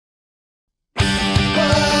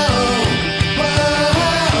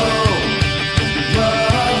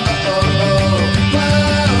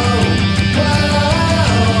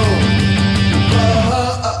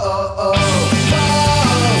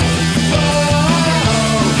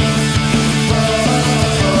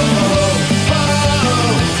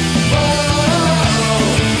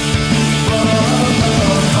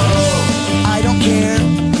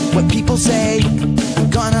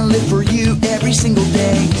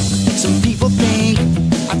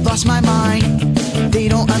my mind. They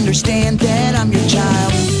don't understand that I'm your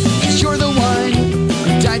child. 'Cause you're the one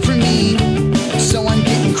who died for me, so I'm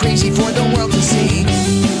getting crazy for the world to see.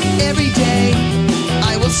 Every day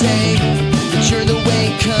I will say that you're the way,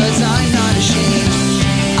 'cause I'm not ashamed.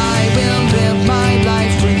 I will live my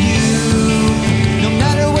life for you, no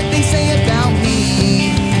matter what they say about me.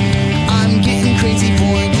 I'm getting crazy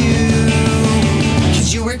for you, 'cause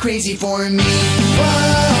you were crazy for me.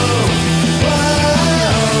 Whoa, whoa,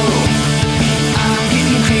 I'm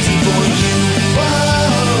getting crazy for you.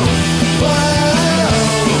 Whoa,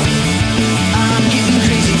 whoa, I'm getting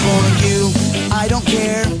crazy for you. I don't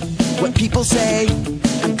care what people say,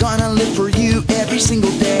 I'm gonna live for you every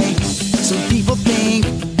single day. Some people think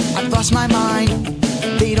I've lost my mind,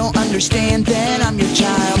 they don't understand that I'm your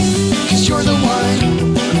child. 'Cause you're the one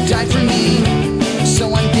who died for me, so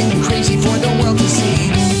I'm getting crazy for the world to see.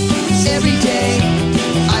 Every day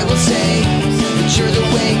I will say that you're the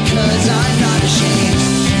way, 'cause I'm not ashamed.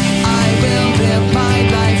 I will live my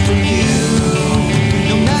life for you,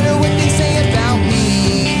 no matter what they say about me.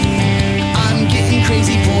 I'm getting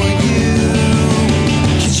crazy for you,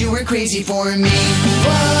 'cause you were crazy for me.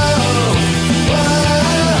 Whoa,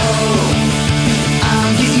 whoa,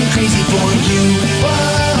 I'm getting crazy for you.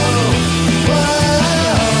 Whoa,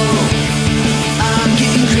 whoa, I'm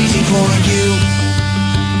getting crazy for you.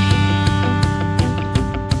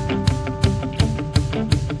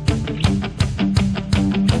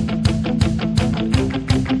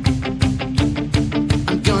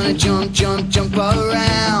 I'm gonna jump, jump, jump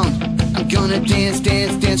around. I'm gonna dance,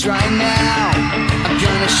 dance, dance right now. I'm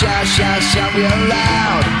gonna shout, shout, shout real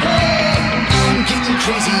loud. Hey, I'm getting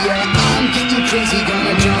crazy, yeah, I'm getting crazy.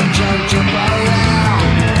 Gonna jump, jump, jump around.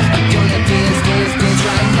 I'm gonna dance, dance, dance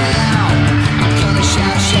right now. I'm gonna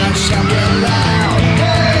shout, shout, shout real loud.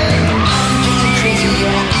 Hey, I'm getting crazy,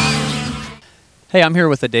 yeah. Hey, I'm here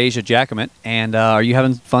with Adasia Jacquemin, and are you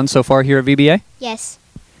having fun so far here at VBA? Yes.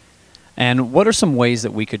 And what are some ways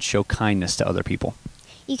that we could show kindness to other people?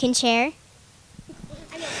 You can share.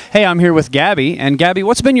 Hey, I'm here with Gabby, and Gabby,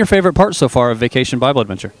 what's been your favorite part so far of Vacation Bible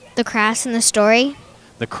Adventure? The crafts and the story.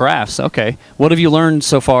 The crafts, okay. What have you learned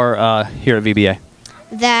so far here at VBA?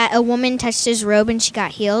 That a woman touched his robe and she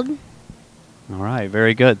got healed. All right,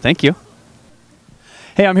 very good. Thank you.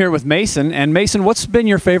 Hey, I'm here with Mason, and Mason, what's been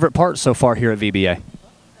your favorite part so far here at VBA?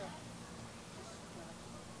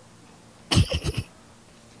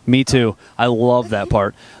 Me too. I love that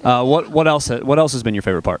part. What else has been your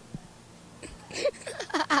favorite part?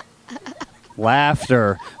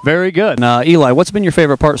 Laughter. Very good. Eli, what's been your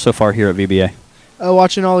favorite part so far here at VBA?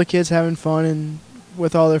 Watching all the kids having fun and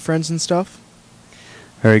with all their friends and stuff.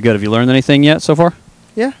 Very good. Have you learned anything yet so far?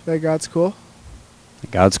 Yeah, that God's cool.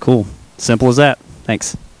 God's cool. Simple as that.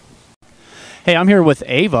 Thanks. Hey, I'm here with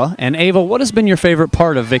Ava, and Ava, what has been your favorite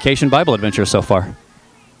part of Vacation Bible Adventure so far?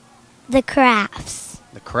 The crafts.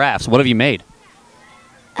 The crafts. What have you made?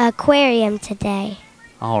 Aquarium today.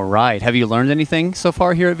 All right. Have you learned anything so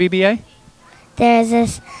far here at VBA? There's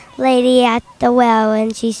this lady at the well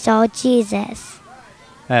and she saw Jesus.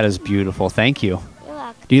 That is beautiful. Thank you. You're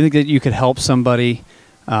welcome. Do you think that you could help somebody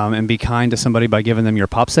and be kind to somebody by giving them your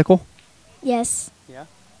popsicle? Yes. Yeah.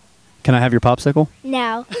 Can I have your popsicle?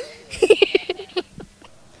 No.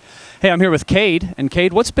 Hey, I'm here with Cade. And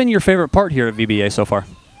Cade, what's been your favorite part here at VBA so far?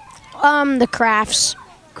 The crafts.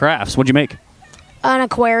 Crafts. What'd you make? An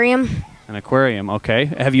aquarium. An aquarium. Okay.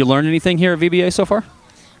 Have you learned anything here at VBA so far?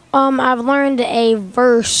 I've learned a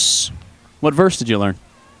verse. What verse did you learn?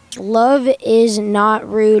 Love is not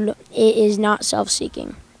rude. It is not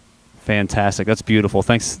self-seeking. Fantastic. That's beautiful.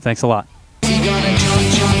 Thanks a lot. Gonna jump,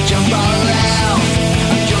 jump, jump around.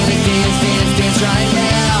 I'm gonna dance, dance, dance right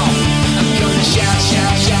now. I'm gonna shout,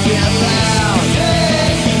 shout, shout real loud.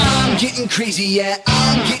 Hey, I'm getting crazy, yeah,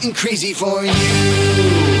 I'm getting crazy for you.